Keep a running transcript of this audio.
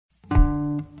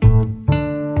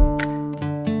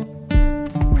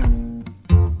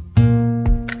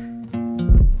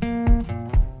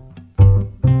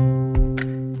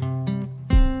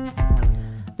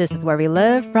This is Where We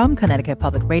Live from Connecticut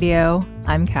Public Radio.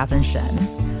 I'm Catherine Shen.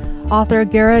 Author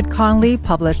Garrard Conley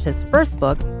published his first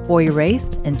book, Boy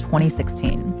Erased, in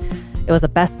 2016. It was a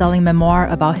best-selling memoir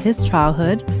about his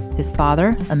childhood, his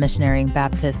father, a missionary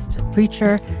Baptist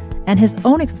preacher, and his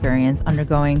own experience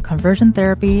undergoing conversion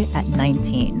therapy at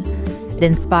 19. It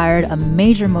inspired a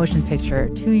major motion picture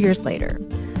 2 years later.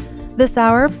 This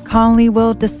hour, Conley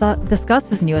will discuss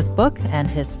his newest book and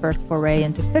his first foray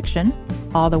into fiction.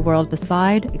 All the World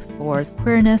Beside explores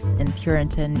queerness in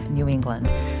Puritan New England.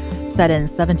 Set in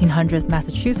 1700s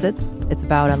Massachusetts, it's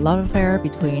about a love affair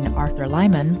between Arthur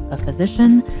Lyman, a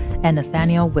physician, and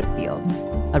Nathaniel Whitfield,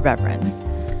 a reverend.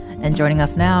 And joining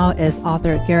us now is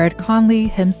author Garrard Conley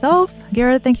himself.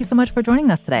 Garrard, thank you so much for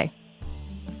joining us today.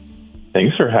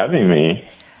 Thanks for having me.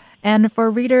 And for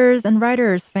readers and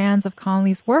writers, fans of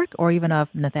Conley's work, or even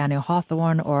of Nathaniel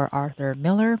Hawthorne or Arthur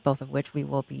Miller, both of which we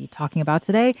will be talking about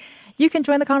today, you can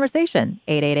join the conversation.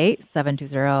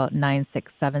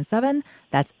 888-720-9677.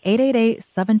 That's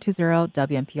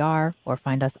 888-720-WNPR, or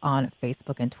find us on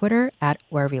Facebook and Twitter at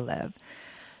Where We Live.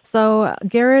 So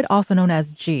Garrard, also known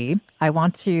as G, I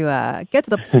want to get to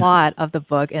the plot of the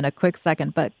book in a quick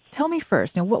second, but tell me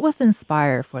first, what was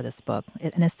inspired for this book?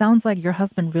 And it sounds like your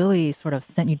husband really sort of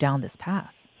sent you down this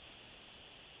path.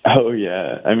 Oh,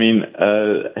 yeah. I mean,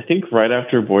 I think right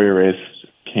after Boy Erased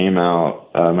came out,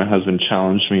 my husband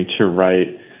challenged me to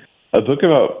write a book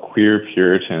about queer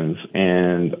Puritans.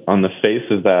 And on the face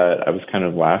of that, I was kind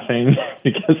of laughing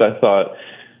because I thought,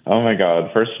 oh, my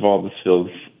God, first of all, this feels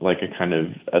like a kind of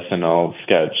SNL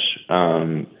sketch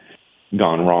gone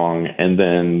wrong. And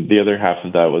then the other half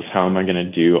of that was, how am I going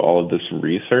to do all of this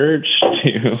research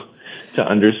to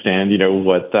understand,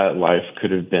 what that life could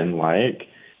have been like?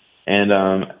 And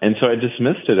so I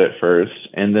dismissed it at first.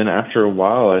 And then after a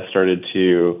while, I started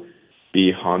to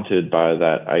be haunted by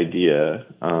that idea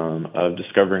of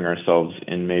discovering ourselves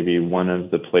in maybe one of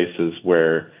the places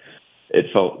where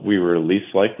it felt we were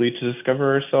least likely to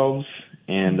discover ourselves.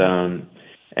 And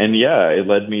yeah, it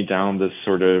led me down this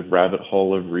sort of rabbit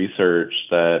hole of research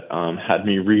that had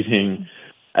me reading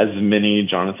as many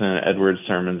Jonathan Edwards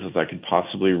sermons as I could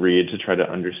possibly read to try to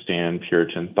understand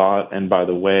Puritan thought. And by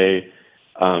the way,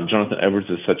 Jonathan Edwards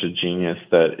is such a genius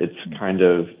that it's kind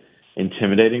of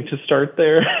intimidating to start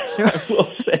there, sure. I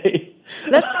will say.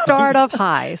 Let's start up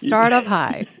high.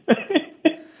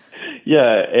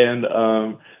 Yeah, and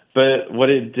but what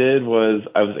it did was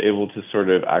I was able to sort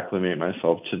of acclimate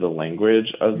myself to the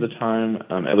language of the time,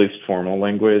 at least formal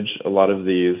language. A lot of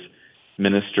these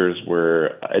ministers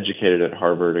were educated at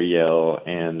Harvard or Yale,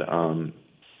 and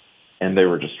they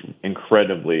were just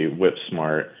incredibly whip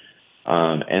smart.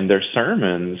 And their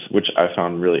sermons, which I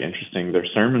found really interesting, their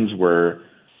sermons were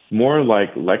more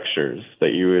like lectures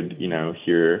that you would,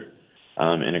 hear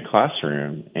in a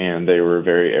classroom, and they were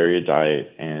very erudite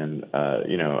and,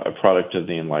 a product of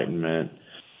the Enlightenment.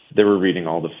 They were reading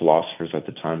all the philosophers at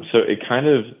the time. So it kind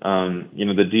of,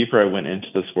 the deeper I went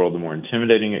into this world, the more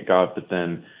intimidating it got, but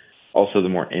then also the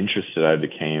more interested I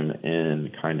became in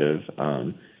kind of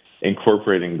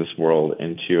incorporating this world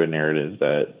into a narrative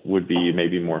that would be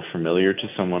maybe more familiar to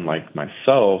someone like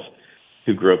myself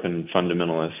who grew up in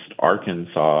fundamentalist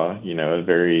Arkansas, a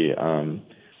very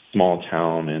small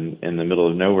town in the middle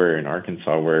of nowhere in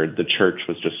Arkansas where the church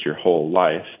was just your whole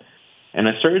life. And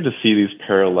I started to see these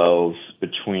parallels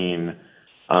between,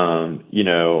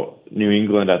 New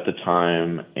England at the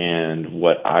time and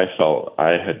what I felt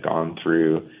I had gone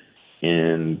through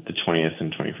in the 20th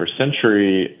and 21st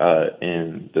century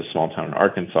in this small town in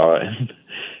Arkansas.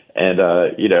 And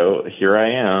here I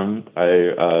am.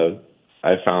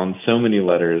 I found so many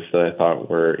letters that I thought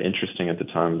were interesting at the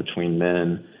time between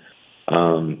men.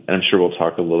 And I'm sure we'll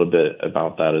talk a little bit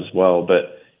about that as well.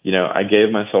 But, I gave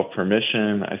myself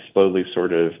permission. I slowly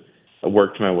sort of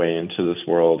worked my way into this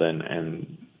world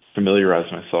and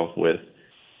familiarized myself with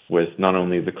not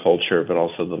only the culture, but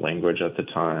also the language at the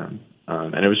time.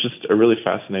 And it was just a really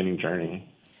fascinating journey.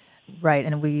 Right.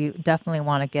 And we definitely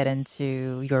want to get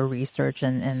into your research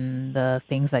and the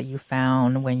things that you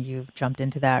found when you've jumped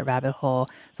into that rabbit hole.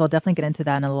 So I'll definitely get into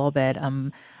that in a little bit.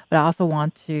 But I also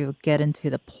want to get into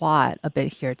the plot a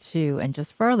bit here, too. And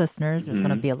just for our listeners, there's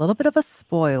going to be a little bit of a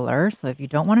spoiler. So if you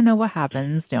don't want to know what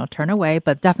happens, turn away,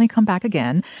 but definitely come back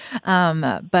again.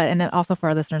 And then also for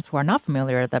our listeners who are not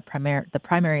familiar, the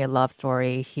primary love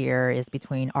story here is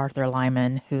between Arthur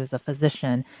Lyman, who's a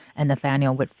physician, and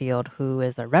Nathaniel Whitfield, who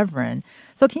is a reverend.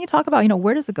 So can you talk about,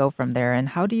 where does it go from there? And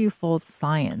how do you fold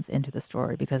science into the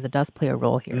story? Because it does play a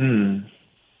role here.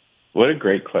 What a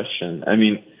great question. I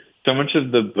mean, so much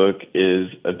of the book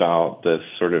is about this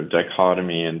sort of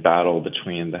dichotomy and battle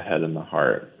between the head and the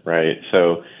heart, right?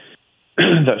 So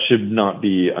that should not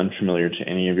be unfamiliar to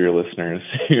any of your listeners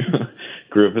who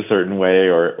grew up a certain way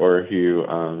or who,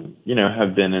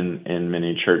 have been in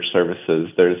many church services.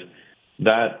 There's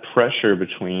that pressure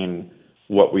between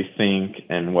what we think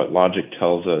and what logic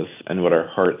tells us and what our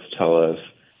hearts tell us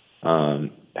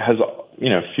has,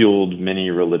 fueled many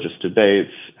religious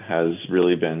debates, has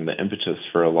really been the impetus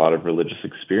for a lot of religious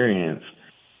experience.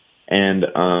 And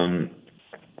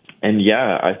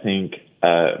I think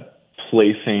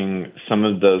placing some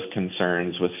of those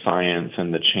concerns with science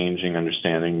and the changing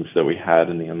understandings that we had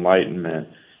in the Enlightenment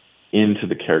into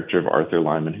the character of Arthur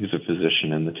Lyman, who's a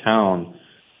physician in the town,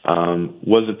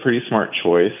 was a pretty smart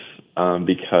choice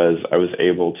because I was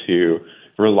able to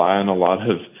rely on a lot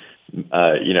of,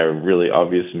 really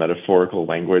obvious metaphorical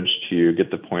language to get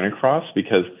the point across.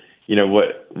 Because,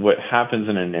 what happens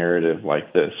in a narrative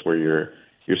like this, where you're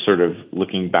sort of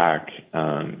looking back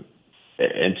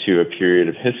into a period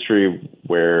of history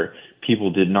where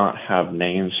people did not have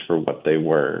names for what they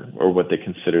were or what they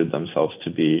considered themselves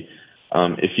to be.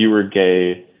 If you were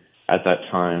gay at that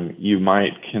time, you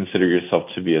might consider yourself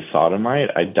to be a sodomite.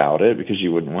 I doubt it, because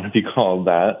you wouldn't want to be called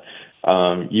that.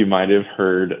 You might have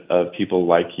heard of people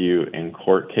like you in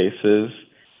court cases,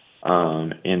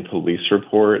 in police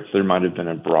reports. There might have been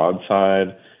a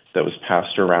broadside that was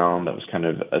passed around that was kind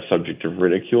of a subject of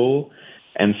ridicule.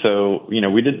 And so,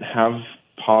 we didn't have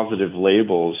positive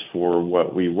labels for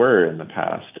what we were in the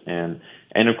past. And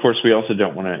of course, we also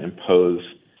don't want to impose,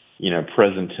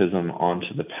 presentism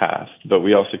onto the past. But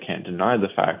we also can't deny the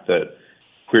fact that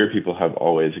queer people have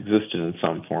always existed in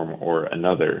some form or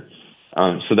another.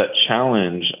 So that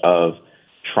challenge of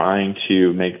trying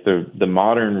to make the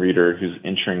modern reader who's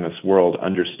entering this world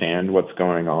understand what's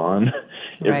going on,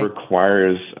 right. It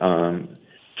requires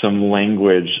some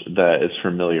language that is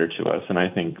familiar to us. And I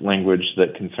think language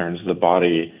that concerns the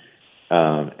body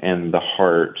and the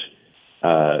heart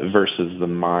versus the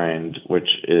mind, which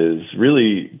is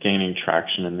really gaining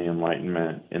traction in the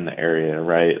Enlightenment in the area,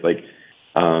 right? Like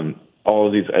all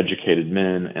of these educated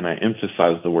men, and I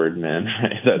emphasize the word men,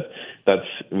 right?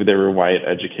 They were white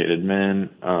educated men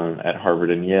at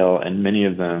Harvard and Yale, and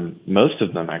most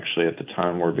of them actually at the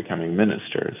time were becoming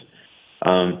ministers.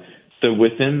 So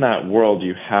within that world,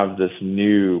 you have this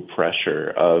new pressure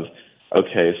of,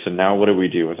 okay, so now what do we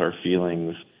do with our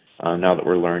feelings now that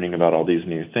we're learning about all these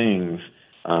new things?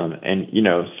 And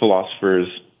philosophers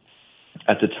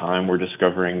at the time were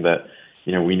discovering that,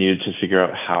 we needed to figure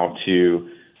out how to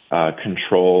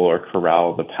control or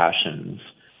corral the passions,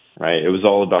 right? It was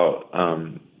all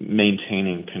about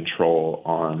maintaining control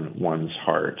on one's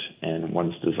heart and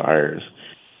one's desires.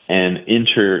 And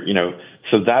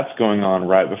so that's going on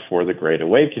right before the Great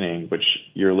Awakening, which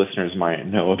your listeners might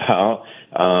know about.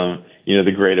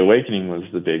 The Great Awakening was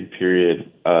the big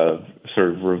period of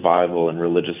sort of revival and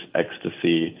religious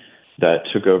ecstasy that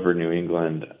took over New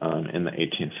England in the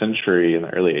 18th century. In the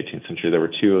early 18th century, there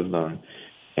were two of them.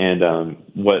 And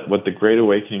what the Great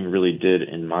Awakening really did,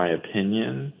 in my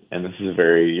opinion, and this is a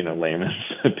very layman's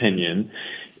opinion,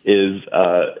 is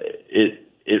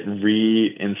it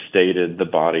reinstated the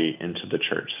body into the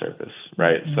church service,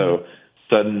 right? Mm-hmm. So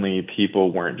suddenly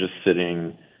people weren't just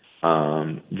sitting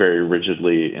very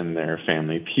rigidly in their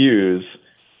family pews.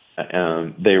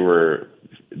 They were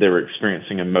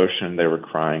experiencing emotion. They were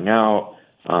crying out.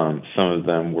 Some of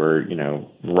them were,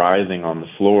 writhing on the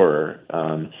floor.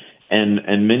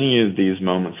 And many of these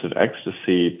moments of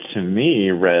ecstasy, to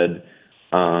me, read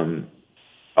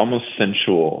almost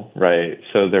sensual, right?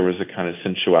 So there was a kind of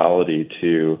sensuality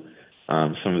to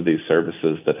some of these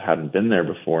services that hadn't been there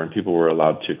before, and people were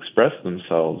allowed to express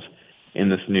themselves in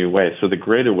this new way. So the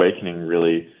Great Awakening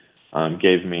really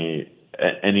gave me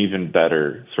an even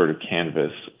better sort of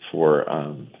canvas for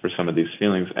some of these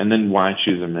feelings. And then why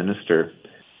choose a minister?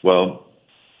 Well,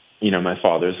 my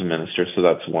father's a minister, so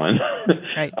that's one.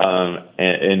 Right.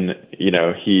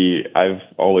 I've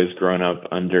always grown up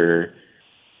under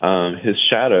his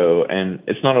shadow, and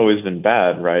it's not always been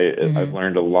bad, right? Mm-hmm. I've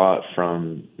learned a lot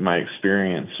from my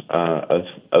experience of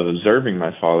observing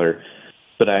my father,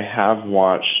 but I have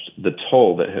watched the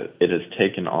toll that it has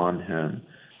taken on him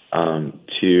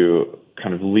to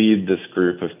kind of lead this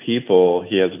group of people.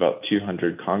 He has about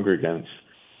 200 congregants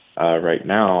right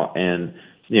now, and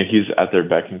he's at their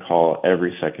beck and call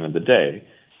every second of the day.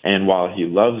 And while he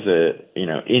loves it,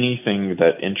 anything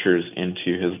that enters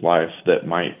into his life that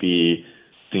might be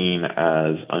seen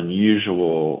as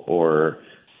unusual or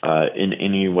in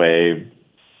any way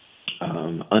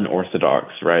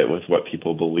unorthodox, right, with what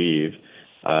people believe,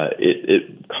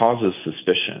 it causes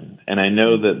suspicion. And I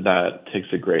know that takes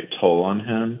a great toll on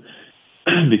him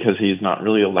because he's not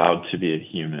really allowed to be a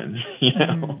human,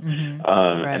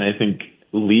 Right. And I think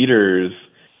leaders,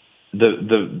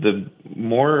 the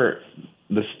more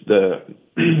the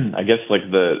I guess like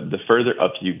the further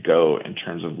up you go in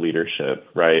terms of leadership,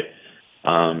 right?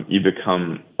 You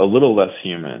become a little less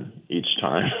human each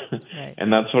time. Right.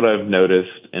 And that's what I've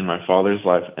noticed in my father's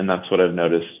life, and that's what I've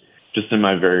noticed just in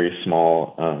my very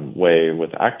small way with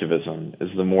activism, is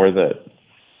the more that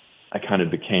I kind of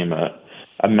became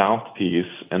a mouthpiece,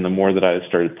 and the more that I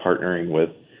started partnering with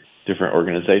different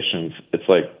organizations, it's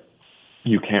like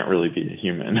you can't really be a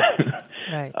human.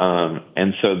 Right.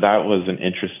 And so that was an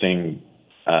interesting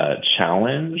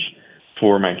challenge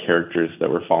for my characters that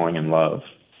were falling in love.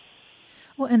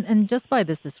 Well, and just by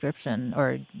this description,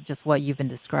 or just what you've been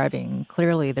describing,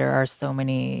 clearly there are so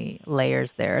many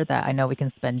layers there that I know we can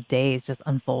spend days just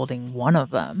unfolding one of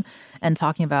them and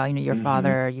talking about, your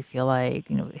father. You feel like,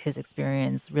 his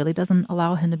experience really doesn't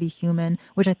allow him to be human,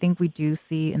 which I think we do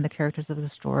see in the characters of the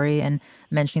story, and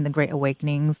mentioning the Great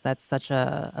Awakenings. That's such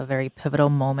a very pivotal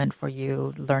moment for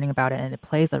you learning about it. And it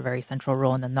plays a very central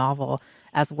role in the novel,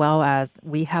 as well as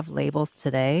we have labels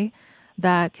today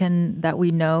that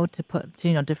we know to put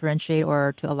to differentiate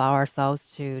or to allow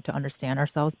ourselves to understand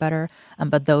ourselves better,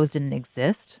 but those didn't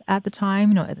exist at the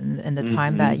time, in the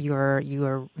time that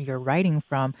you're writing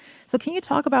from. So can you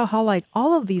talk about how, like,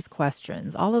 all of these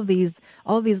questions, all of these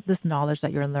this knowledge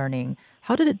that you're learning,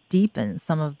 how did it deepen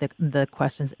some of the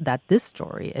questions that this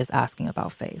story is asking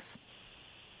about faith?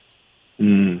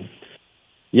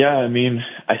 Yeah, I mean,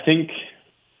 I think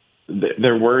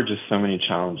there were just so many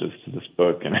challenges to this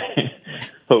book, and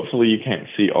hopefully you can't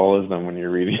see all of them when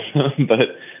you're reading them,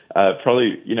 but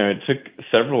probably, it took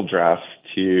several drafts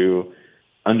to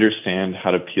understand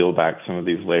how to peel back some of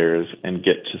these layers and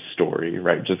get to story,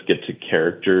 right? Just get to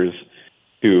characters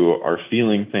who are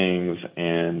feeling things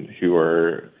and who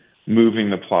are moving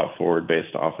the plot forward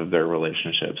based off of their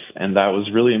relationships. And that was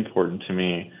really important to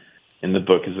me in the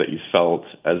book, is that you felt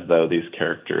as though these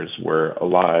characters were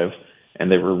alive and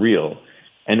they were real.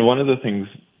 And one of the things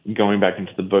going back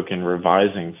into the book and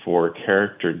revising for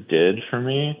character did for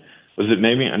me was it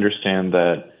made me understand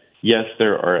that, yes,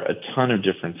 there are a ton of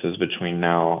differences between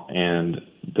now and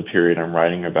the period I'm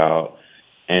writing about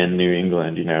and New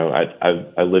England.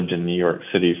 I lived in New York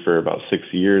City for about 6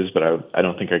 years, but I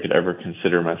don't think I could ever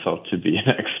consider myself to be an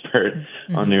expert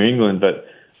on New England. But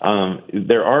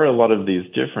there are a lot of these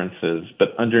differences,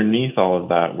 but underneath all of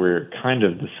that, we're kind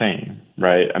of the same,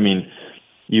 right? I mean,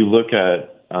 you look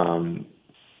at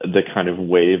the kind of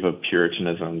wave of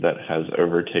Puritanism that has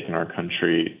overtaken our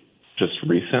country just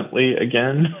recently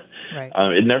again. Right.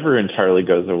 It never entirely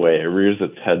goes away. It rears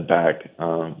its head back.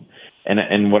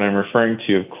 And what I'm referring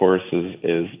to, of course,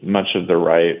 is much of the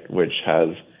right, which has,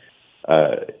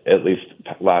 at least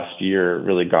last year,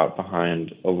 really got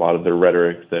behind a lot of the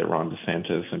rhetoric that Ron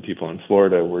DeSantis and people in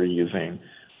Florida were using,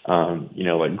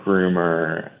 like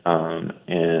groomer,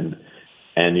 and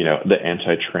the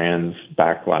anti-trans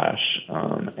backlash,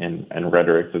 and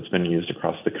rhetoric that's been used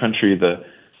across the country,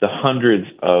 the hundreds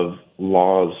of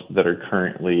laws that are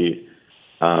currently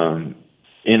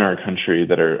in our country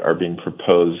that are being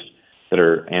proposed that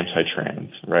are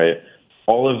anti-trans, right?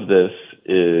 All of this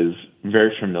is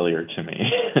very familiar to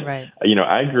me. Right.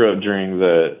 I grew up during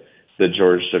the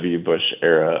George W. Bush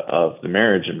era of the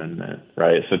marriage amendment,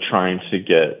 right? So trying to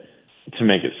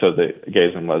make it so that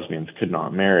gays and lesbians could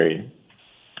not marry.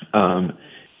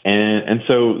 And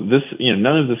so this,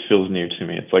 none of this feels new to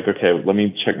me. It's like, okay, let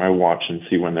me check my watch and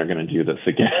see when they're going to do this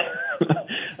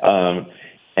again.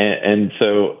 And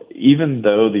so even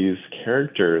though these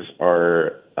characters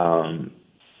are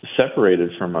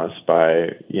separated from us by,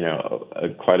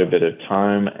 quite a bit of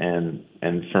time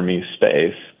and for me,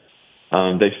 space,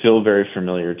 they feel very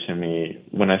familiar to me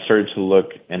when I started to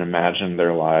look and imagine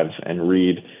their lives and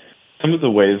read some of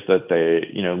the ways that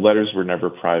they, letters were never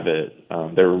private.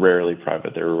 They were rarely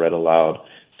private. They were read aloud.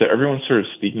 So everyone's sort of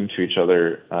speaking to each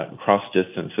other across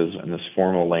distances in this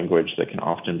formal language that can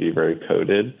often be very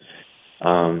coded,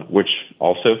 which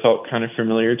also felt kind of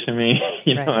familiar to me.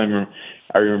 Right.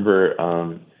 I remember,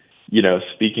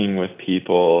 speaking with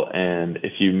people, and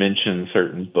if you mention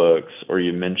certain books or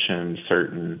you mention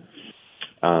certain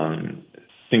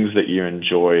things that you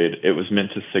enjoyed, it was meant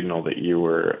to signal that you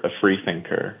were a free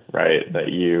thinker, right? That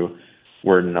you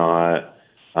were not,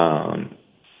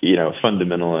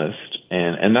 fundamentalist.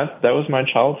 And that was my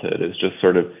childhood, is just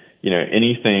sort of,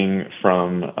 anything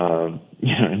from,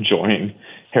 enjoying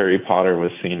Harry Potter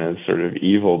was seen as sort of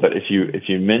evil. But if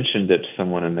you mentioned it to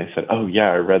someone and they said, oh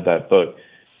yeah, I read that book,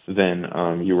 then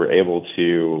you were able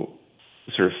to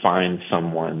sort of find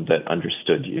someone that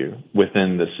understood you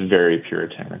within this very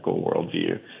puritanical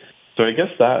worldview. So I guess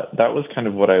that was kind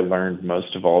of what I learned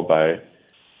most of all by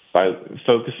by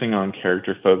focusing on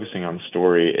character, focusing on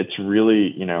story, it's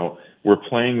really, we're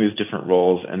playing these different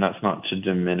roles, and that's not to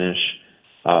diminish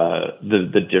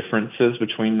the differences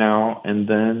between now and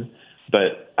then.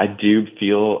 But I do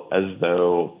feel as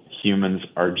though humans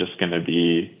are just going to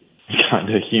be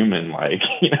kind of human-like,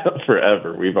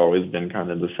 forever. We've always been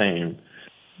kind of the same,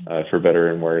 for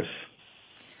better and worse.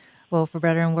 Well, for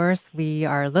better and worse, we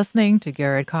are listening to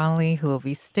Garrard Conley, who will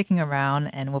be sticking around,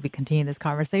 and we'll be continuing this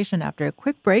conversation after a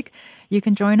quick break. You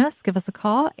can join us. Give us a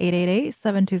call,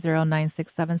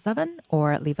 888-720-9677,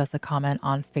 or leave us a comment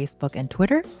on Facebook and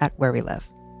Twitter at Where We Live.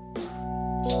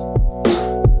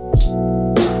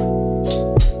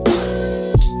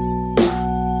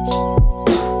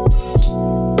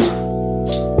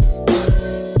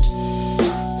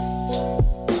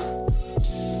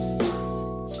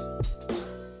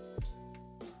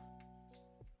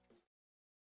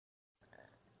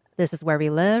 This is Where We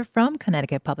Live from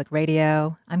Connecticut Public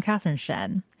Radio. I'm Catherine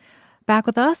Shen. Back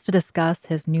with us to discuss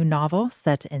his new novel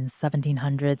set in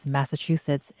 1700s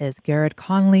Massachusetts is Garrard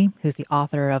Conley, who's the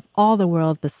author of All the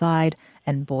World Beside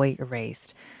and Boy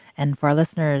Erased. And for our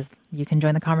listeners, you can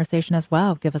join the conversation as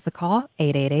well. Give us a call,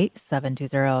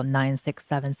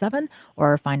 888-720-9677,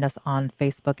 or find us on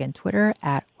Facebook and Twitter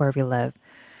at Where We Live.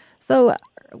 So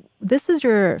this is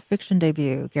your fiction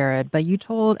debut, Garrard, but you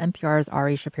told NPR's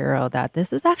Ari Shapiro that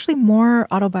this is actually more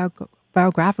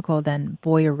autobiographical than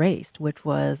Boy Erased, which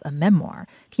was a memoir.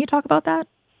 Can you talk about that?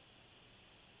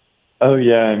 Oh,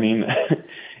 yeah. I mean,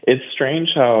 it's strange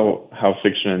how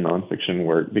fiction and nonfiction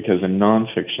work, because in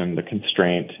nonfiction, the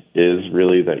constraint is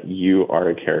really that you are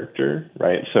a character,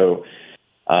 right? So,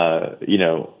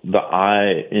 the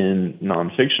I in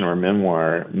nonfiction or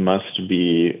memoir must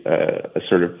be a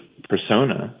sort of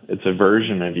persona. It's a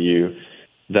version of you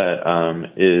that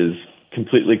is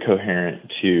completely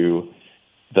coherent to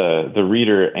the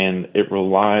reader, and it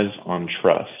relies on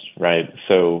trust, right?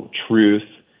 So truth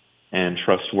and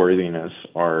trustworthiness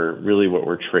are really what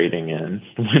we're trading in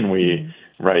when we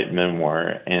write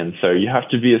memoir. And so you have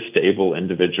to be a stable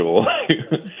individual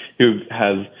who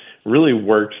has really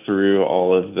worked through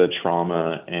all of the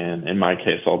trauma, and in my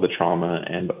case, all the trauma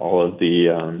and all of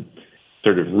the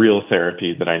sort of real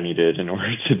therapy that I needed in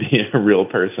order to be a real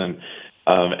person.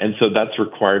 And so that's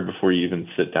required before you even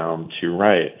sit down to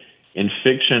write. In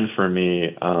fiction, for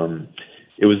me,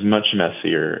 it was much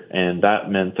messier, and that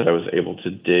meant that I was able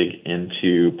to dig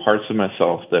into parts of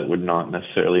myself that would not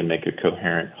necessarily make a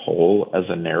coherent whole as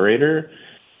a narrator.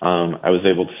 I was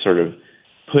able to sort of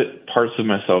put parts of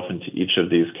myself into each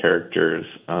of these characters.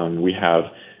 We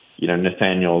have,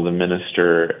 Nathaniel, the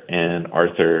minister, and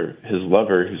Arthur, his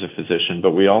lover, who's a physician, but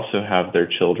we also have their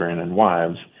children and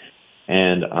wives.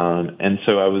 And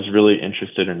so I was really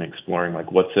interested in exploring,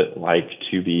 what's it like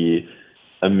to be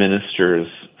a minister's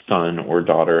son or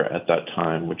daughter at that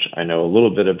time, which I know a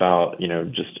little bit about,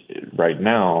 just right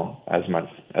now as my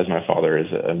father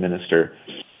is a minister.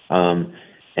 And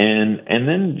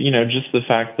then, just the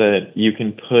fact that you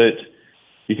can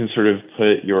sort of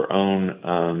put your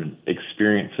own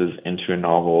experiences into a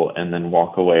novel and then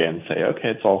walk away and say, okay,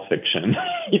 it's all fiction.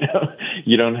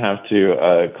 You don't have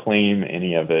to claim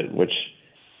any of it, which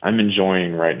I'm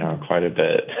enjoying right now quite a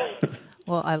bit.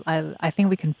 Well, I think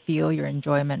we can feel your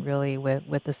enjoyment really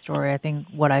with the story. I think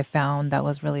what I found that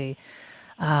was really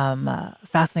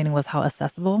fascinating was how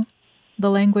accessible the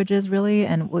language is really.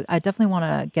 And I definitely want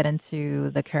to get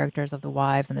into the characters of the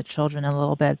wives and the children in a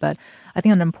little bit. But I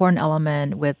think an important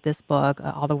element with this book,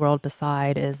 All the World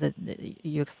Beside, is that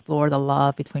you explore the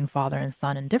love between father and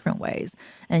son in different ways.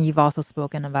 And you've also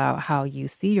spoken about how you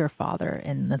see your father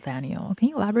in Nathaniel. Can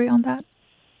you elaborate on that?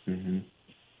 Mm-hmm.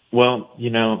 Well,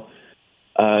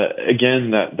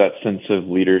 again, that sense of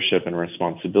leadership and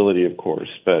responsibility, of course,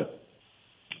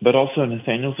 but also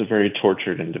Nathaniel's a very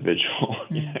tortured individual.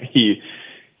 He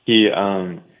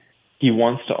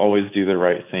wants to always do the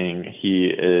right thing. He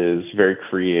is very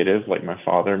creative, like my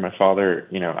father. My father,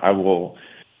 I will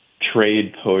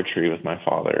trade poetry with my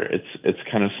father. It's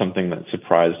kind of something that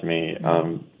surprised me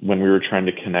when we were trying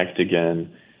to connect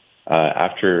again.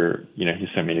 After, he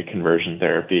sent me to conversion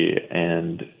therapy,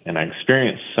 and I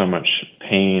experienced so much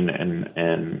pain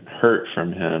and hurt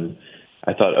from him.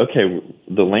 I thought, okay,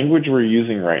 the language we're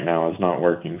using right now is not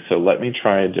working, so let me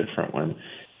try a different one.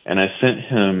 And I sent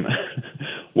him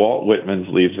Walt Whitman's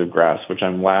Leaves of Grass, which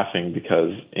I'm laughing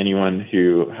because anyone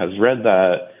who has read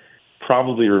that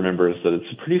probably remembers that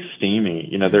it's pretty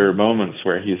steamy. There are moments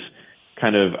where he's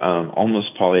kind of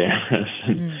almost polyamorous.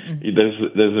 And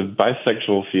there's a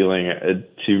bisexual feeling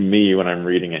to me when I'm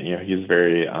reading it. He's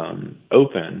very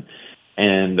open,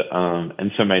 and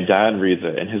so my dad reads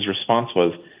it, and his response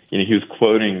was, he was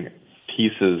quoting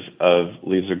pieces of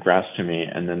Leaves of Grass to me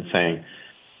and then saying,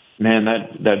 man,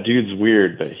 that dude's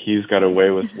weird, but he's got a way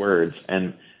with words.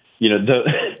 And,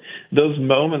 those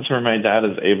moments where my dad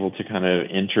is able to kind of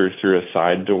enter through a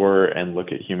side door and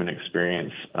look at human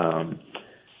experience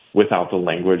without the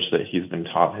language that he's been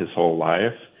taught his whole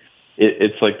life,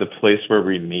 it's like the place where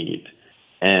we meet.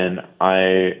 And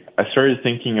I started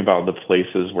thinking about the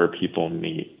places where people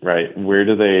meet, right?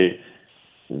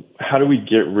 How do we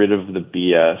get rid of the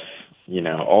BS,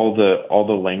 all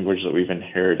the language that we've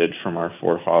inherited from our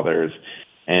forefathers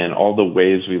and all the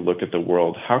ways we look at the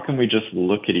world? How can we just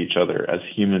look at each other as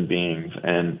human beings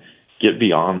and get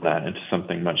beyond that into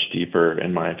something much deeper,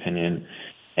 in my opinion?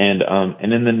 And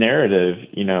in the narrative,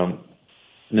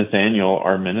 Nathaniel,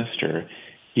 our minister,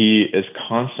 he is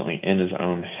constantly in his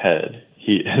own head.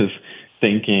 He is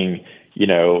thinking,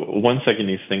 one second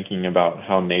he's thinking about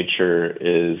how nature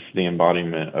is the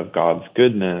embodiment of God's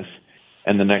goodness,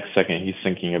 and the next second he's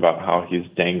thinking about how he's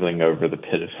dangling over the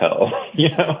pit of hell.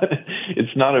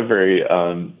 It's not a very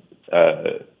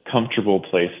comfortable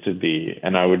place to be,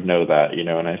 and I would know that,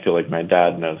 and I feel like my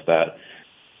dad knows that.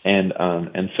 And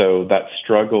so that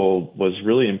struggle was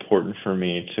really important for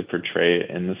me to portray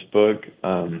in this book.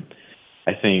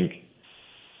 I think,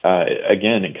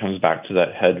 again, it comes back to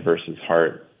that head versus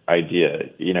heart idea.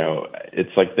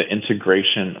 It's like the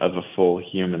integration of a full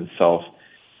human self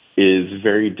is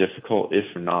very difficult, if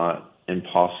not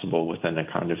impossible, within a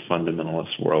kind of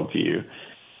fundamentalist worldview.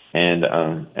 And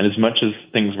as much as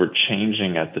things were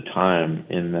changing at the time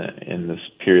in this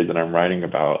period that I'm writing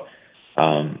about,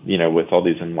 with all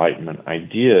these Enlightenment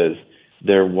ideas,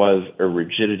 there was a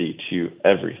rigidity to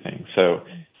everything. So,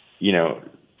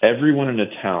 everyone in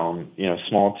a town,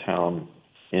 small town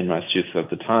in Massachusetts at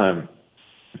the time,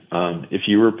 if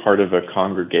you were part of a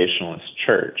Congregationalist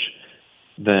church,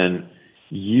 then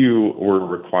you were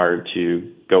required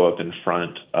to go up in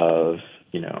front of,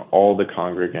 all the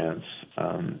congregants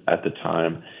at the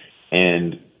time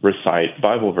and recite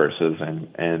Bible verses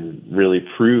and really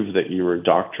prove that you were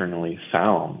doctrinally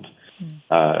sound,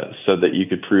 so that you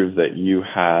could prove that you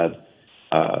had,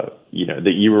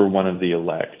 that you were one of the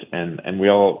elect. And we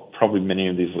all, probably many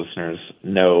of these listeners,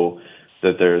 know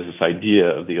that there's this idea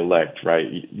of the elect,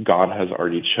 right? God has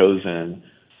already chosen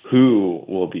who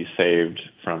will be saved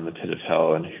from the pit of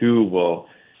hell and who will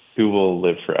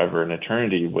live forever in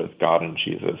eternity with God and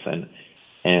Jesus.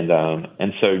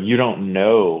 And so you don't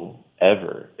know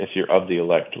ever if you're of the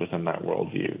elect within that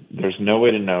worldview. There's no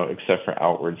way to know except for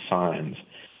outward signs.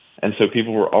 And so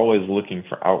people were always looking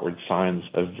for outward signs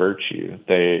of virtue.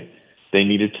 They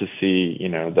needed to see,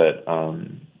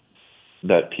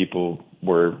 that people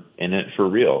were in it for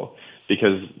real,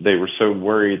 because they were so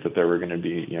worried that there were going to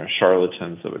be,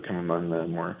 charlatans that would come among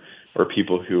them, or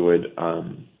people who would,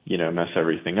 mess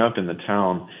everything up in the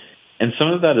town. And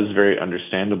some of that is very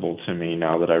understandable to me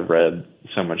now that I've read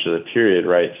so much of the period,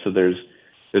 right? So there's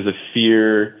a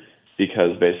fear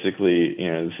because basically,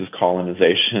 this is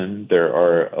colonization. There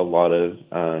are a lot of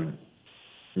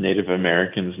Native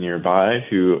Americans nearby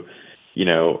who,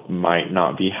 might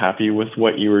not be happy with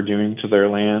what you were doing to their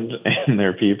land and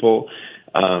their people.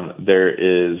 There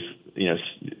is,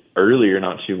 earlier,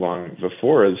 not too long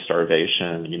before the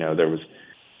starvation,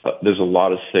 there's a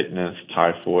lot of sickness,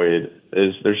 typhoid.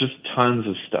 There's just tons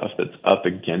of stuff that's up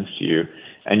against you,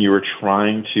 and you were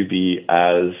trying to be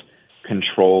as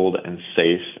controlled and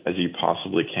safe as you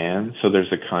possibly can. So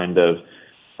there's a kind of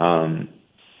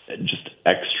just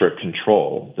extra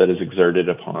control that is exerted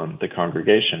upon the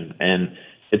congregation. And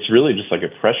it's really just like a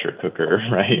pressure cooker,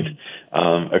 right?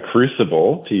 A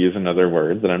crucible, to use another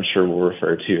word that I'm sure we'll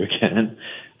refer to again.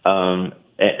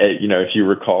 If you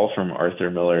recall from Arthur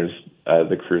Miller's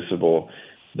The Crucible,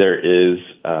 there is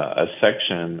a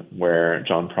section where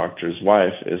John Proctor's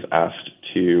wife is asked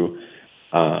to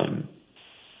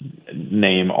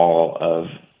name all of,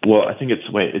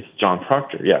 it's John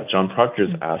Proctor. Yeah, John Proctor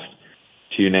is asked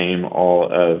to name all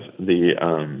of the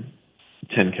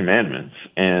Ten Commandments,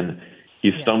 and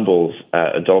he stumbles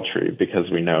at adultery because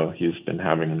we know he's been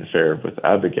having an affair with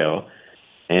Abigail.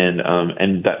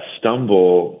 And that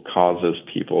stumble causes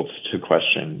people to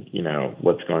question,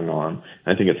 what's going on.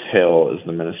 I think it's Hale is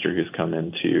the minister who's come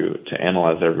in to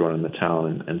analyze everyone in the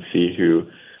town and see who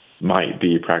might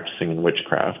be practicing in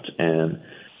witchcraft. And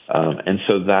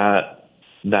so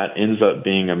that ends up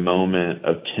being a moment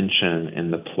of tension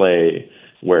in the play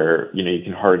where, you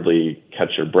can hardly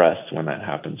catch your breath when that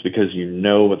happens, because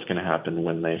what's going to happen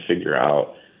when they figure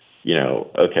out,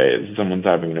 okay, someone's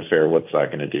having an affair, what's that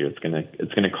going to do? It's going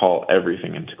to call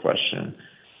everything into question.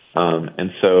 And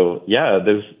so,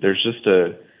 there's just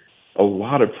a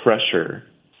lot of pressure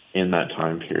in that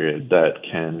time period that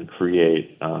can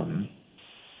create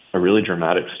a really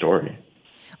dramatic story.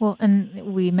 Well,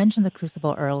 and we mentioned the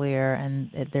Crucible earlier,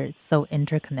 and it's so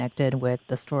interconnected with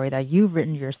the story that you've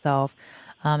written yourself.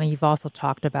 And you've also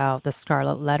talked about the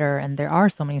Scarlet Letter, and there are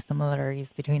so many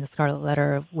similarities between the Scarlet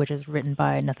Letter, which is written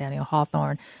by Nathaniel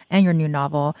Hawthorne, and your new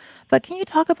novel. But can you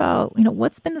talk about,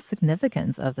 what's been the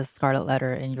significance of the Scarlet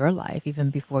Letter in your life, even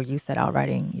before you set out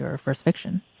writing your first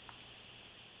fiction?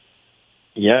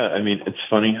 Yeah, I mean, it's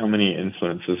funny how many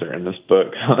influences are in this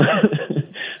book,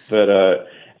 but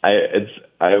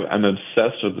I'm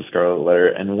obsessed with the Scarlet Letter,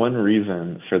 and one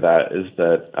reason for that is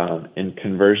that in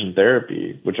conversion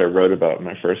therapy, which I wrote about in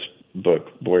my first book,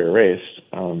 Boy Erased,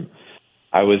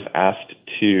 I was asked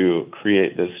to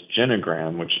create this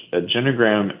genogram, which a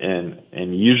genogram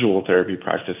in usual therapy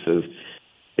practices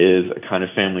is a kind of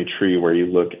family tree where you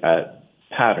look at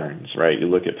patterns, right? You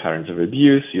look at patterns of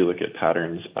abuse, you look at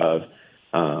patterns of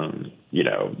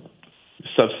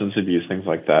substance abuse, things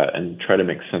like that, and try to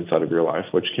make sense out of your life,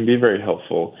 which can be very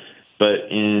helpful. But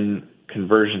in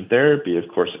conversion therapy, of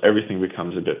course, everything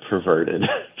becomes a bit perverted.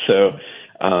 So,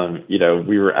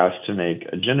 we were asked to make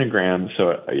a genogram,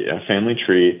 so a family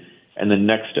tree, and then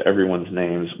next to everyone's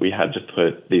names, we had to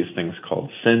put these things called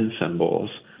sin symbols.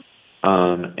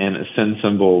 And a sin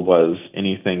symbol was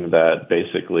anything that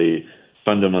basically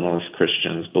fundamentalist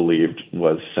Christians believed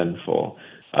was sinful.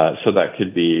 So that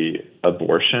could be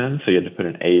abortion. So you had to put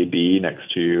an A-B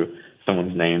next to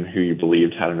someone's name who you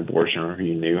believed had an abortion or who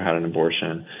you knew had an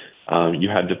abortion. You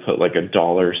had to put like a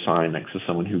dollar sign next to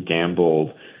someone who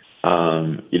gambled.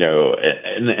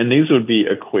 And these would be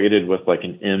equated with like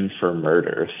an M for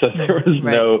murder. So there was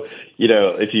no,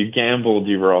 if you gambled,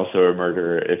 you were also a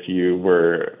murderer. If you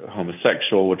were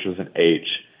homosexual, which was an H,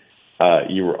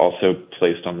 you were also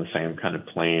placed on the same kind of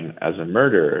plane as a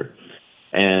murderer.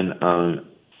 And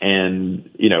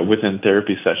within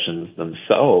therapy sessions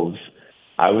themselves,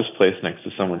 I was placed next to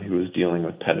someone who was dealing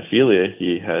with pedophilia.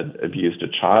 He had abused a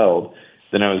child.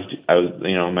 Then I was,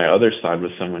 on my other side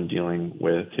was someone dealing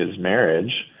with his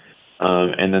marriage.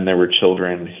 And then there were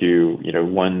children who,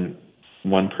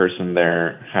 one person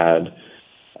there had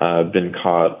been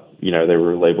caught, they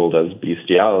were labeled as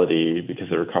bestiality because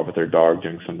they were caught with their dog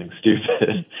doing something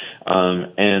stupid.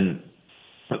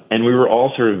 And we were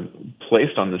all sort of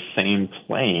placed on the same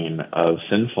plane of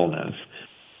sinfulness.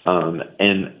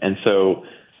 And so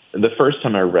the first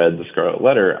time I read The Scarlet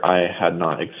Letter, I had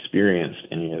not experienced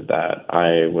any of that.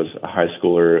 I was a high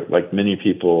schooler, like many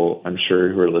people, I'm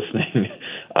sure, who are listening.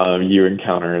 You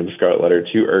encounter The Scarlet Letter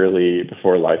too early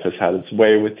before life has had its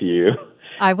way with you.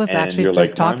 I was actually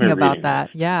just talking about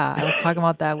that. Yeah, I was talking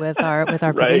about that with our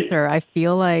right. producer. I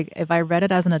feel like if I read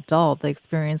it as an adult, the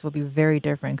experience would be very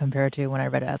different compared to when I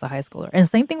read it as a high schooler. And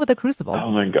same thing with The Crucible.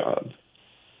 Oh my God.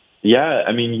 Yeah,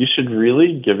 I mean, you should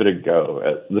really give it a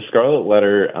go. The Scarlet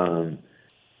Letter,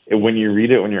 when you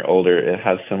read it when you're older, it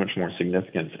has so much more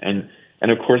significance. And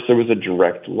of course, there was a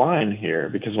direct line here,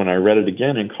 because when I read it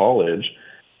again in college,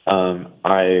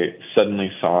 I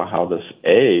suddenly saw how this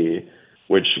A,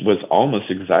 which was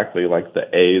almost exactly like the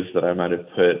A's that I might have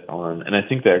put on, and I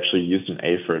think they actually used an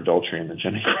A for adultery in the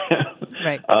genogram.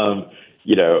 Right.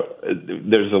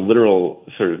 There's a literal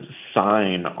sort of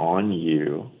sign on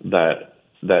you that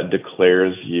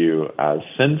declares you as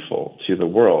sinful to the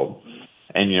world.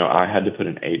 And, I had to put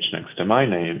an H next to my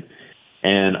name.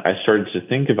 And I started to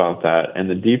think about that. And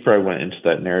the deeper I went into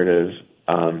that narrative,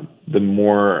 the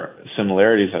more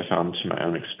similarities I found to my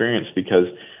own experience, because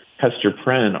Hester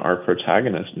Prynne, our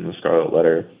protagonist in The Scarlet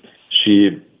Letter,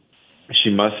 she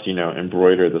must,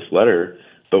 embroider this letter.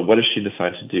 But what does she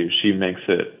decide to do? She makes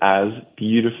it as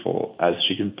beautiful as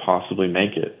she can possibly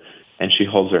make it. And she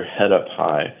holds her head up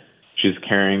high. She's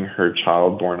carrying her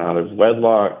child born out of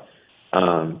wedlock,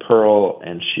 Pearl,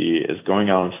 and she is going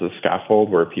out onto the scaffold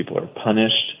where people are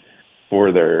punished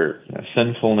for their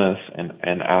sinfulness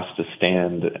and asked to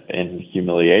stand in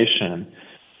humiliation.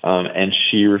 And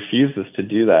she refuses to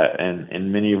do that. And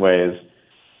in many ways,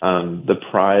 the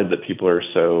pride that people are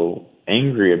so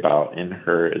angry about in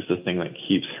her is the thing that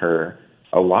keeps her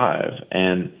alive.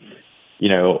 And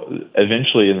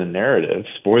eventually in the narrative,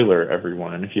 spoiler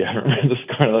everyone, if you haven't read The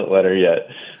Scarlet Letter yet,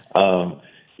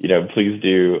 please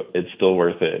do. It's still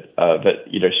worth it. But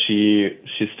she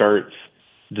starts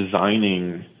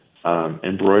designing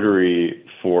embroidery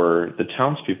for the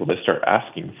townspeople. They start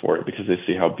asking for it because they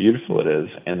see how beautiful it is,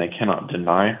 and they cannot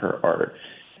deny her art.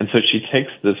 And so she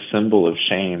takes this symbol of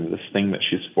shame, this thing that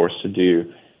she's forced to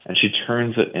do, and she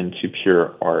turns it into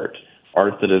pure art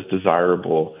that is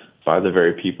desirable by the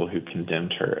very people who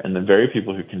condemned her. And the very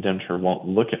people who condemned her won't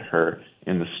look at her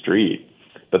in the street,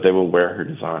 but they will wear her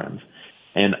designs.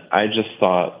 And I just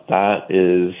thought that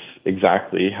is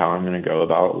exactly how I'm going to go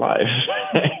about life.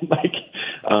 Like,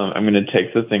 I'm going to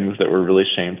take the things that were really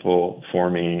shameful for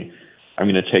me. I'm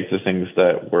going to take the things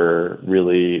that were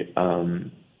really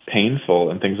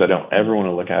painful and things I don't ever want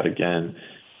to look at again,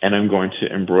 and I'm going to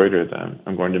embroider them.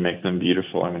 I'm going to make them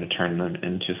beautiful. I'm going to turn them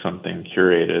into something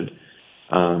curated.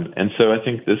 And so I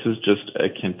think this is just a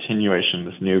continuation,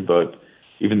 this new book.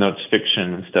 Even though it's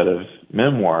fiction instead of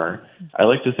memoir, I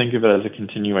like to think of it as a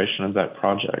continuation of that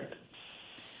project.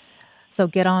 So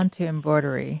get on to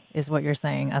embroidery is what you're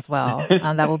saying as well.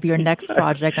 That will be your next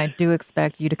project. I do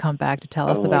expect you to come back to tell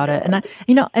us about it. And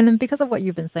and then because of what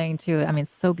you've been saying too, I mean,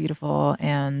 it's so beautiful.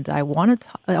 And I wanted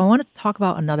to talk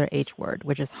about another H word,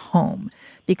 which is home,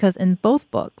 because in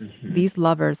both books, these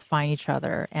lovers find each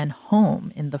other and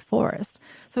home in the forest.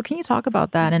 So can you talk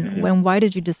about that? And why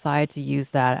did you decide to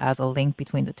use that as a link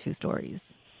between the two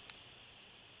stories?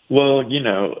 Well,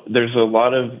 there's a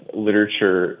lot of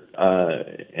literature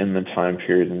in the time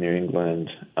period in New England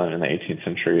in the 18th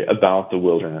century about the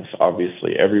wilderness.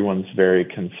 Obviously, everyone's very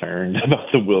concerned about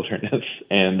the wilderness,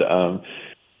 and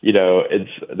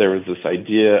there was this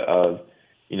idea of,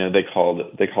 they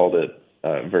called it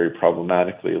very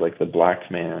problematically, like the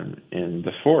black man in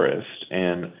the forest,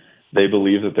 and they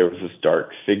believed that there was this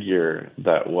dark figure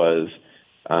that was.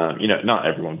 Not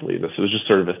everyone believed this. It was just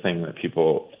sort of a thing that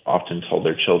people often told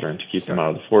their children to keep them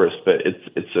out of the forest. But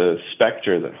it's a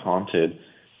specter that haunted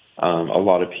a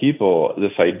lot of people.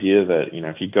 This idea that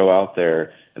if you go out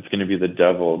there, it's going to be the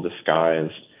devil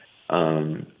disguised,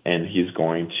 and he's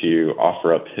going to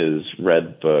offer up his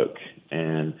red book,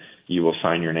 and you will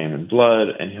sign your name in blood,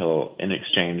 and in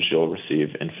exchange you'll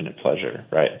receive infinite pleasure.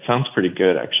 Right? It sounds pretty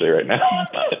good actually right now.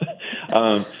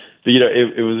 But,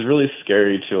 it was really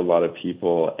scary to a lot of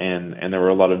people, and there were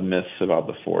a lot of myths about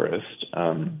the forest,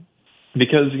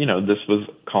 because, this was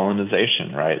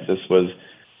colonization, right? This was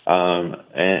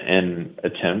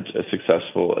a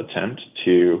successful attempt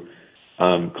to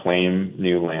claim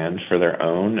new land for their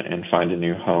own and find a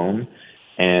new home.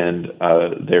 And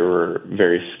they were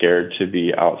very scared to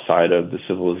be outside of the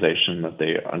civilization that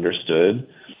they understood,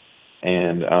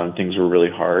 and things were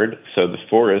really hard. So the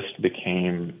forest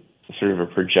became sort of a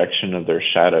projection of their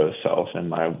shadow self. In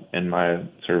my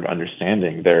sort of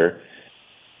understanding, their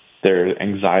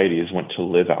anxieties went to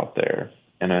live out there.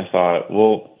 And I thought,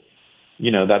 well,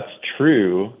 that's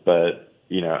true, but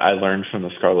I learned from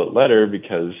the Scarlet Letter,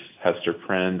 because Hester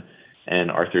Prynne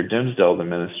and Arthur Dimmesdale, the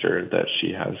minister that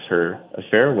she has her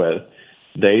affair with,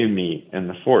 they meet in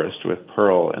the forest with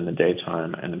Pearl in the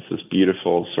daytime, and it's this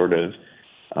beautiful sort of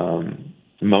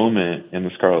moment in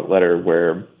the Scarlet Letter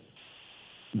where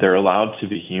they're allowed to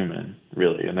be human,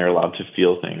 really, and they're allowed to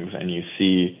feel things, and you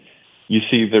see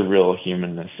the real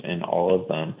humanness in all of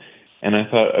them. And I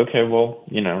thought, okay, well,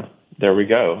 there we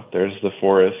go. There's the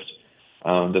forest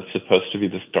that's supposed to be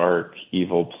this dark,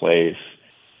 evil place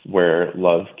where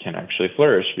love can actually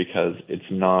flourish, because it's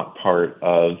not part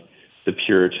of the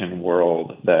Puritan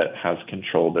world that has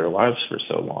controlled their lives for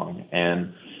so long.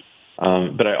 And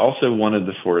but I also wanted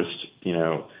the forest,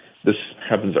 this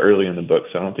happens early in the book,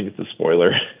 so I don't think it's a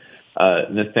spoiler.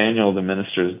 Nathaniel, the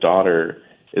minister's daughter,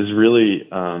 is really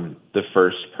the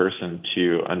first person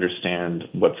to understand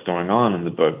what's going on in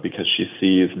the book, because she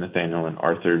sees Nathaniel and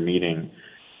Arthur meeting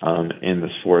in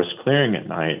this forest clearing at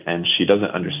night, and she doesn't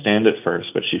understand at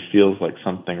first, but she feels like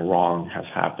something wrong has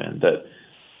happened, that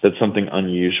something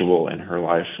unusual in her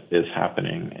life is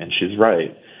happening, and she's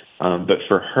right. But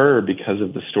for her, because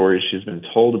of the stories she's been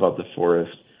told about the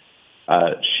forest,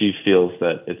 she feels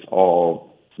that it's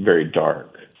all very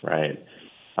dark, right?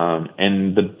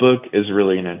 And the book is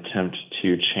really an attempt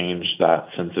to change that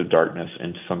sense of darkness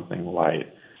into something light.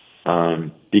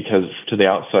 Because to the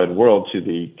outside world, to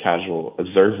the casual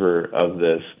observer of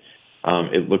this,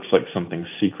 it looks like something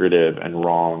secretive and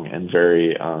wrong and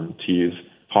very, to use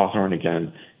Hawthorne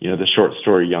again, the short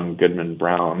story Young Goodman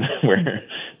Brown, where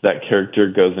that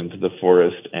character goes into the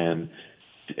forest and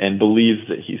believes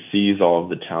that he sees all of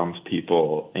the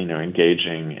townspeople,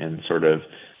 engaging in sort of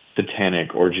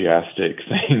satanic, orgiastic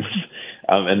things.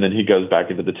 And then he goes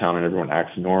back into the town and everyone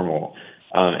acts normal.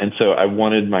 And so I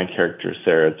wanted my character,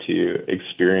 Sarah, to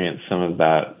experience some of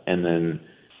that and then,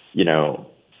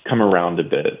 come around a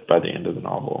bit by the end of the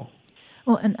novel.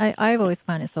 Well, and I've always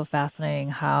found it so fascinating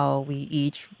how we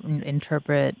each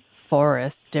interpret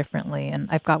forests differently. And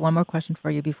I've got one more question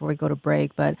for you before we go to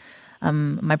break. But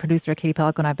My producer, Katie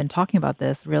Pellico, and I have been talking about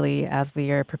this really as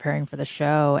we are preparing for the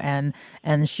show. And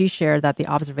she shared that the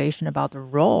observation about the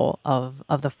role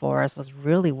of the forest was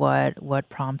really what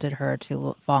prompted her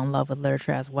to fall in love with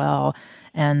literature as well.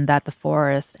 And that the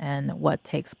forest and what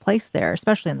takes place there,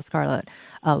 especially in the Scarlet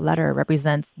Letter,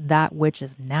 represents that which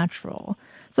is natural.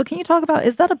 So can you talk about,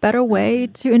 is that a better way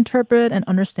to interpret and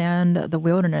understand the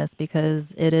wilderness?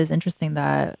 Because it is interesting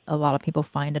that a lot of people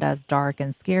find it as dark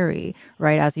and scary,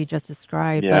 right, as you just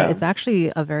described, but Yeah. it's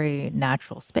actually a very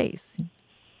natural space.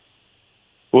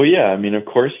 Well, yeah. I mean, of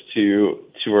course, to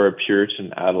our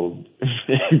Puritan addled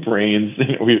brains,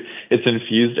 it's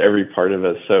infused every part of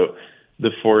us. So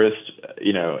the forest,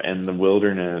 and the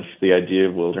wilderness, the idea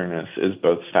of wilderness is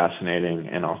both fascinating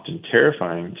and often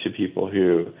terrifying to people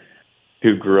who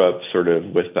grew up sort of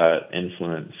with that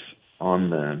influence on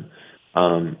them.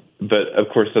 But of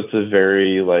course, that's a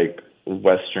very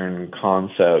Western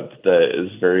concept that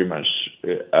is very much,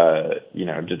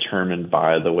 determined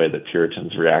by the way that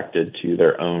Puritans reacted to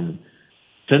their own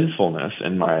sinfulness,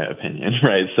 in my opinion,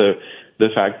 right? So the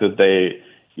fact that they're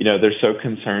so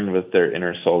concerned with their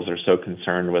inner souls, they're so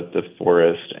concerned with the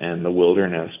forest and the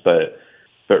wilderness, but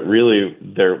really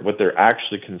what they're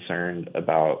actually concerned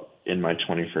about in my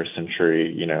 21st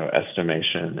century,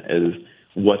 estimation is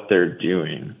what they're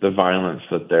doing, the violence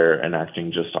that they're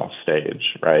enacting just off stage,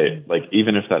 right? Like,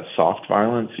 even if that's soft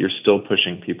violence, you're still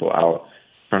pushing people out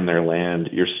from their land.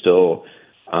 You're still,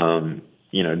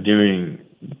 doing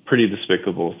pretty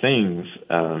despicable things.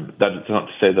 That's not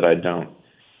to say that I don't,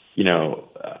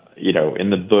 in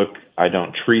the book, I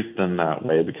don't treat them that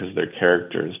way because they're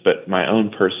characters. But my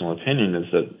own personal opinion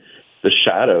is that the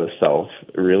shadow self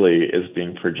really is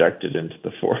being projected into the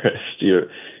forest.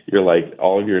 You're like,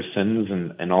 all of your sins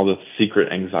and all the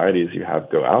secret anxieties you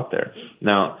have go out there.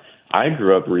 Now, I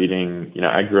grew up reading,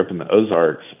 I grew up in the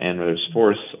Ozarks, and there's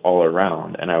forests all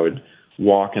around, and I would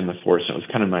walk in the forest, and it was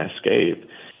kind of my escape.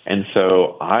 And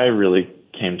so I really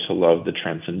came to love the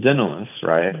transcendentalists,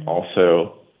 right?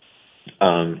 Also,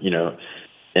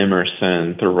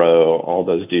 Emerson, Thoreau, all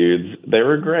those dudes, they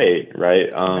were great, right?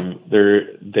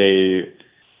 They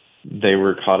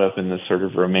were caught up in this sort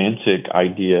of romantic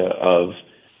idea of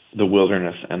the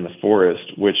wilderness and the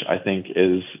forest, which I think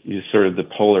is sort of the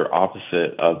polar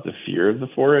opposite of the fear of the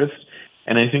forest.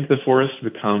 And I think the forest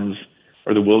becomes,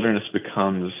 or the wilderness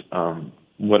becomes,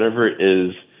 whatever it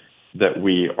is that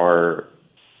we are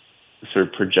sort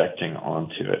of projecting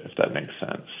onto it, if that makes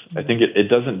sense. I think it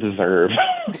doesn't deserve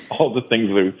all the things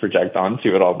that we project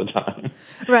onto it all the time.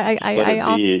 Right.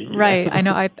 Right. I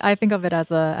know. I think of it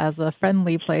as a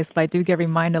friendly place, but I do get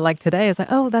reminded, like today, it's like,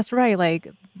 oh, that's right.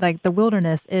 Like the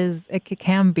wilderness it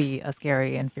can be a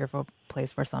scary and fearful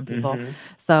place for some people. Mm-hmm.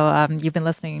 So you've been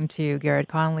listening to Garrard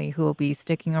Conley, who will be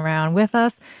sticking around with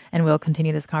us, and we'll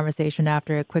continue this conversation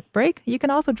after a quick break. You can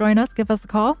also join us, give us a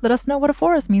call, let us know what a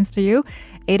forest means to you,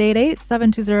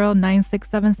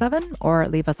 888-720-9677, or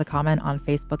leave us a comment on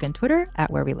Facebook and Twitter at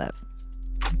Where We Live.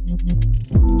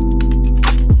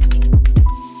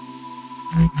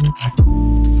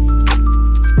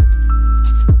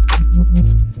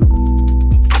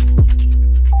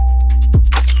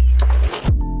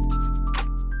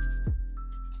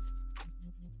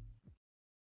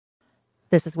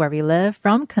 This is Where We Live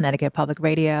from Connecticut Public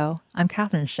Radio. I'm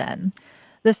Catherine Shen.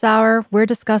 This hour, we're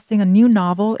discussing a new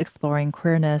novel exploring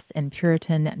queerness in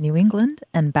Puritan New England.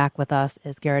 And back with us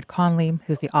is Garrard Conley,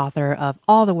 who's the author of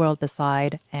All the World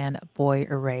Beside and Boy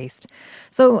Erased.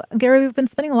 So, Gary, we've been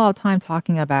spending a lot of time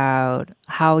talking about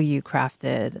how you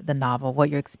crafted the novel, what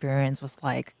your experience was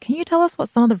like. Can you tell us what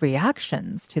some of the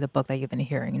reactions to the book that you've been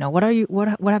hearing? What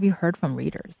have you heard from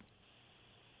readers?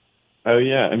 Oh,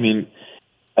 yeah. I mean,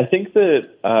 I think that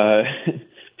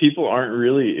people aren't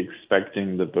really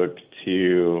expecting the book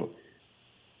to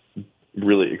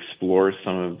really explore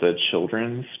some of the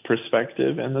children's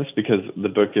perspective in this, because the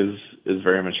book is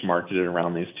very much marketed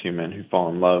around these two men who fall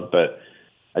in love. But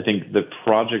I think the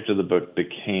project of the book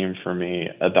became for me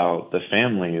about the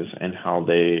families and how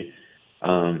they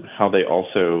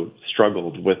also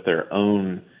struggled with their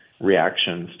own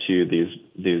reactions to these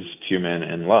two men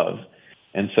in love.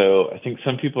 And so I think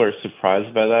some people are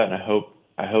surprised by that, and I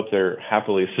hope they're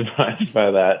happily surprised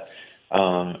by that.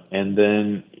 And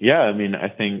then, yeah, I mean, I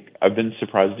think I've been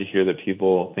surprised to hear that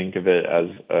people think of it as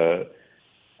a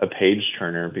page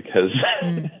turner, because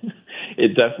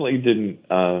it definitely didn't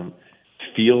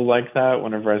feel like that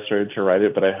whenever I started to write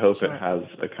it, but I hope it has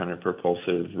a kind of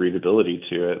propulsive readability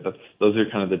to it. Those are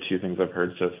kind of the two things I've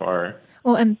heard so far.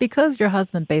 Well, and because your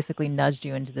husband basically nudged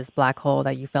you into this black hole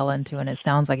that you fell into, and it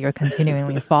sounds like you're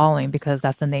continually falling because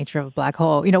that's the nature of a black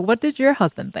hole. What did your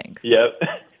husband think? Yep.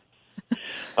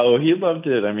 Oh, he loved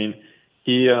it. I mean,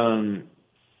 he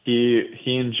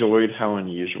enjoyed how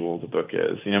unusual the book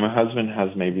is. My husband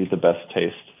has maybe the best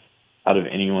taste out of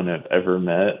anyone I've ever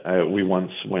met. We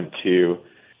once went to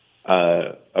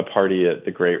a party at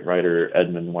the great writer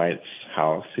Edmund White's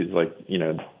house. He's like,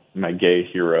 my gay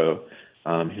hero.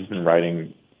 He's been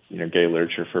writing, gay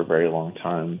literature for a very long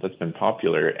time. That's been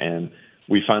popular. And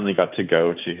we finally got to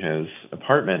go to his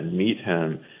apartment and meet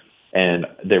him. And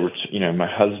they were, my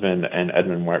husband and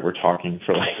Edmund White were talking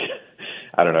for like,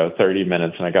 I don't know, 30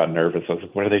 minutes. And I got nervous. I was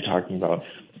like, what are they talking about?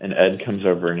 And Ed comes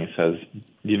over and he says,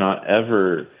 do not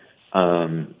ever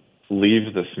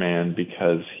leave this man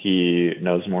because he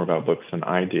knows more about books than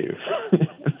I do.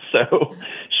 So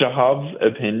Shahab's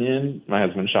opinion, my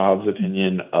husband Shahab's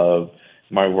opinion of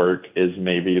my work is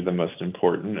maybe the most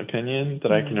important opinion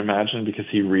that I can imagine, because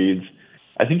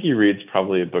I think he reads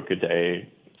probably a book a day.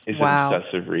 He's an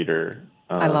obsessive reader.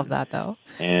 I love that, though.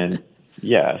 And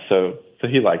yeah, so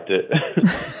he liked it.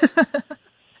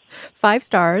 5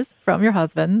 stars from your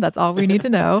husband. That's all we need to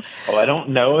know. Oh, I don't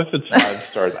know if it's 5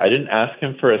 stars. I didn't ask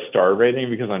him for a star rating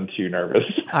because I'm too nervous.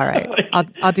 All right.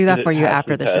 I'll do that for you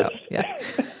after the show. Yeah.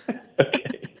 Okay.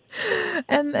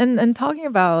 And talking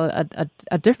about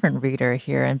a different reader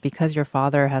here, and because your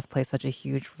father has played such a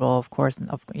huge role, of course,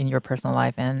 in your personal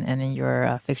life and in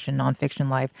your fiction, nonfiction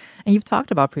life, and you've talked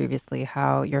about previously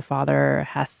how your father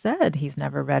has said he's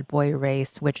never read Boy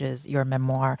Erased, which is your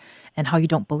memoir, and how you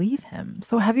don't believe him.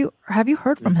 So have you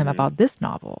heard from him about this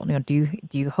novel? Do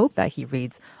you hope that he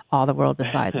reads All the World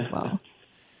Besides as well?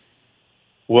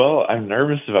 Well, I'm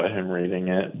nervous about him reading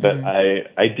it, but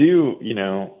I do,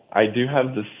 I do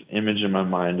have this image in my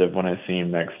mind of when I see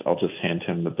him next, I'll just hand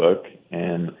him the book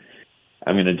and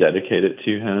I'm going to dedicate it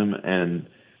to him, and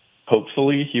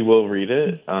hopefully he will read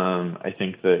it. I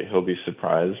think that he'll be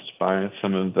surprised by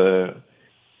some of the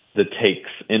takes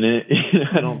in it.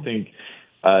 I don't think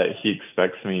he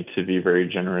expects me to be very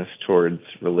generous towards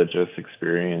religious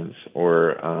experience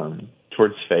or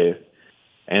towards faith.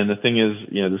 And the thing is,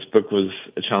 this book was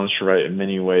a challenge to write in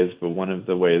many ways, but one of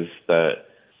the ways that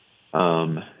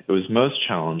it was most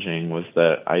challenging was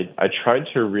that I tried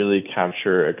to really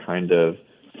capture a kind of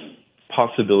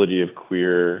possibility of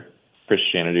queer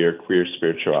Christianity or queer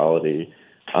spirituality,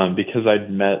 because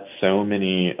I'd met so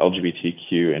many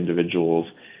LGBTQ individuals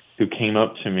who came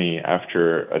up to me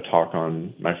after a talk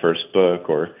on my first book,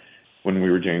 or when we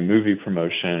were doing movie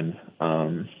promotion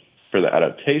for the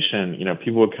adaptation.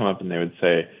 People would come up and they would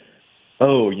say,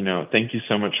 oh, thank you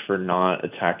so much for not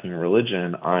attacking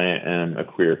religion. I am a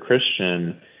queer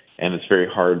Christian, and it's a very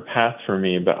hard path for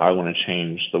me, but I want to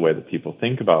change the way that people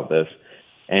think about this.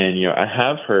 And, I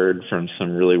have heard from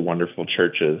some really wonderful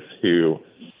churches who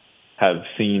have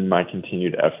seen my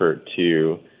continued effort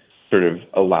to sort of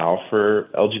allow for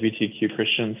LGBTQ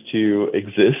Christians to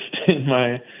exist in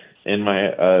my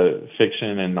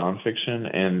fiction and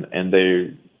nonfiction, and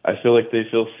I feel like they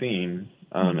feel seen.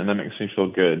 And that makes me feel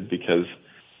good, because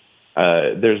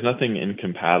there's nothing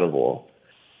incompatible,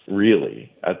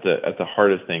 really, at the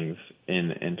heart of things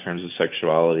in terms of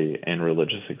sexuality and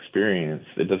religious experience.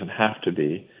 It doesn't have to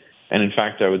be. And in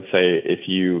fact, I would say if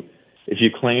you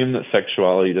claim that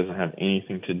sexuality doesn't have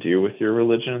anything to do with your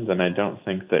religion, then I don't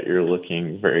think that you're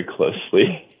looking very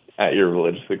closely at your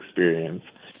religious experience.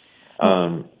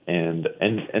 And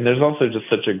there's also just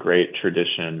such a great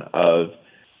tradition of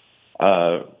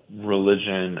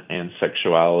religion and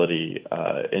sexuality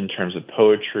in terms of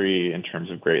poetry, in terms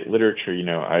of great literature.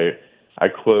 I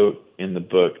quote in the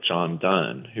book John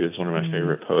Donne, who is one of my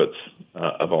favorite poets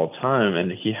of all time,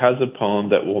 and he has a poem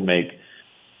that will make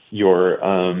your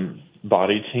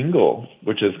body tingle,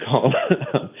 which is called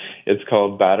it's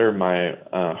called "Batter My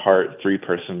Heart,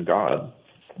 Three-Person God."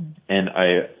 And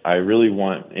I really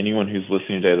want anyone who's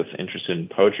listening today that's interested in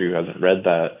poetry who hasn't read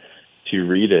that to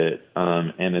read it.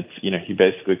 And it's, he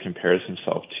basically compares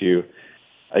himself to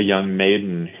a young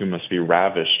maiden who must be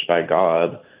ravished by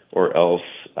God, or else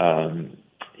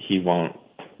he won't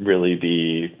really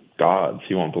be God's.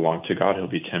 He won't belong to God. He'll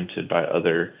be tempted by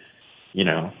another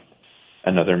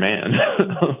man.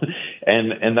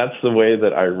 and that's the way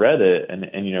that I read it. And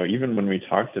even when we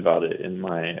talked about it in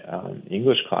my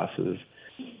English classes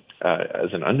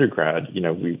as an undergrad,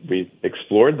 we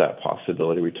explored that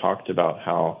possibility. We talked about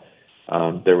how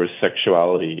there was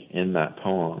sexuality in that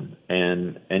poem.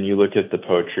 And you look at the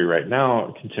poetry right now,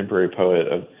 a contemporary poet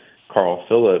of Carl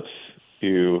Phillips,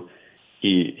 who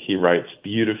he writes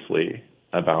beautifully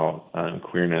about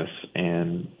queerness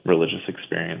and religious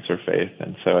experience or faith.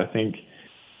 And so I think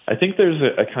there's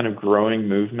a kind of growing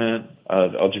movement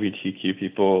of LGBTQ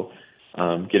people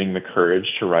getting the courage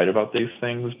to write about these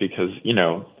things, because,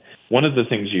 one of the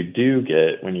things you do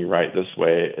get when you write this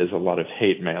way is a lot of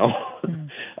hate mail.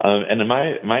 And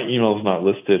my email is not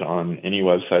listed on any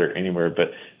website or anywhere,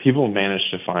 but people manage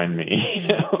to find me,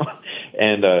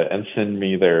 and send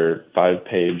me their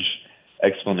 5-page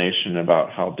explanation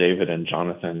about how David and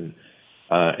Jonathan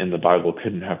in the Bible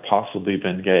couldn't have possibly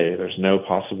been gay. There's no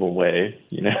possible way,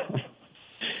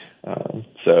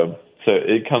 So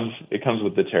it comes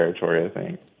with the territory, I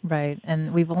think. Right.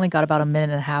 And we've only got about a minute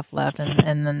and a half left.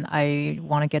 And then I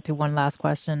want to get to one last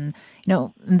question.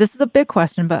 This is a big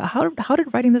question, but how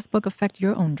did writing this book affect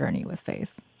your own journey with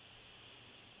faith?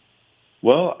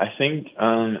 Well, I think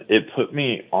it put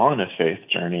me on a faith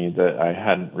journey that I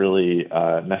hadn't really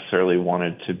necessarily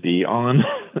wanted to be on.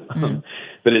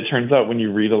 But it turns out when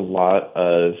you read a lot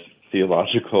of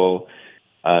theological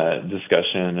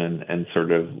discussion and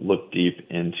sort of look deep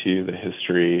into the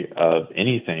history of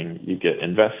anything, you get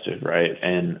invested, right?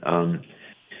 And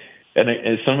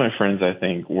some of my friends, I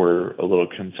think, were a little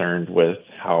concerned with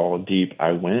how deep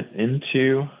I went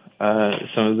into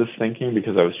some of this thinking,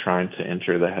 because I was trying to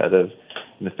enter the head of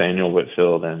Nathaniel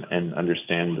Whitfield and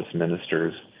understand this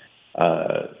minister's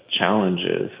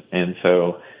challenges. And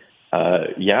so,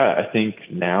 I think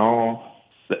now,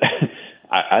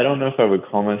 I don't know if I would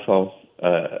call myself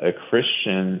a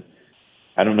Christian.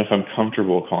 I don't know if I'm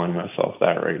comfortable calling myself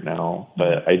that right now,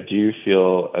 but I do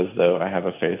feel as though I have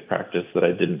a faith practice that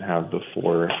I didn't have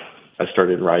before I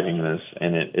started writing this,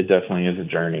 and it definitely is a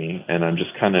journey, and I'm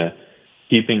just kind of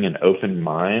keeping an open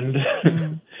mind.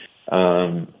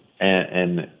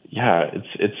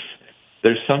 It's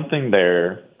there's something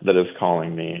there that is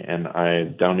calling me, and I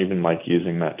don't even like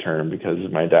using that term because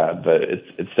of my dad, but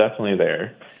it's definitely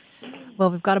there. Well,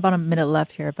 we've got about a minute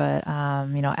left here, but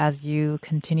as you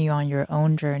continue on your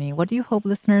own journey, what do you hope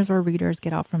listeners or readers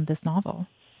get out from this novel?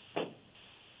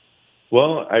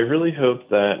 Well, I really hope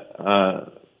that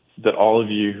that all of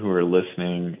you who are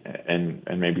listening and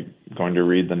maybe going to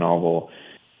read the novel,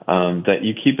 that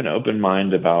you keep an open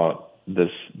mind about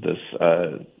this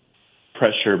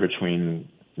pressure between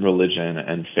religion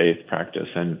and faith practice,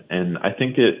 and I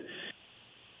think it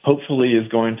hopefully is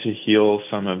going to heal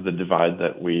some of the divide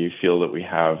that we feel that we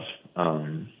have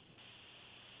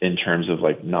in terms of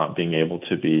like not being able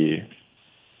to be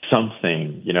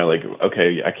something,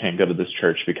 okay, I can't go to this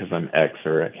church because I'm X,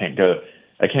 or I can't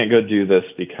go do this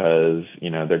because,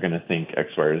 they're going to think X,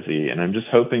 Y, or Z. And I'm just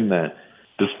hoping that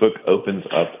this book opens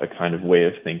up a kind of way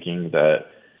of thinking that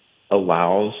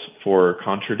allows for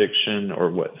contradiction,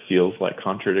 or what feels like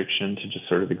contradiction, to just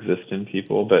sort of exist in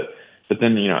people. But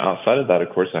then, outside of that, of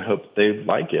course, I hope they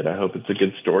like it. I hope it's a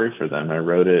good story for them. I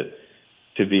wrote it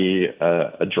to be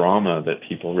a drama that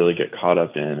people really get caught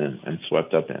up in and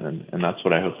swept up in. And that's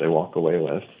what I hope they walk away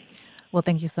with. Well,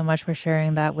 thank you so much for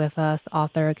sharing that with us,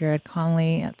 author Garrard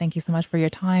Conley. Thank you so much for your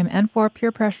time and for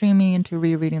peer pressuring me into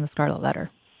rereading The Scarlet Letter.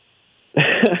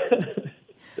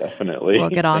 Definitely. We'll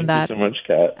get on that. Thank you so much,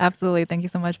 Kat. Absolutely. Thank you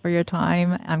so much for your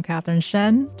time. I'm Catherine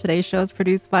Shen. Today's show is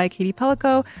produced by Katie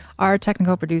Pellico. Our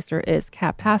technical producer is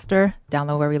Kat Pastor.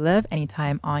 Download Where We Live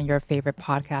anytime on your favorite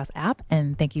podcast app.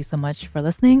 And thank you so much for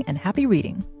listening, and happy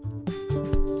reading.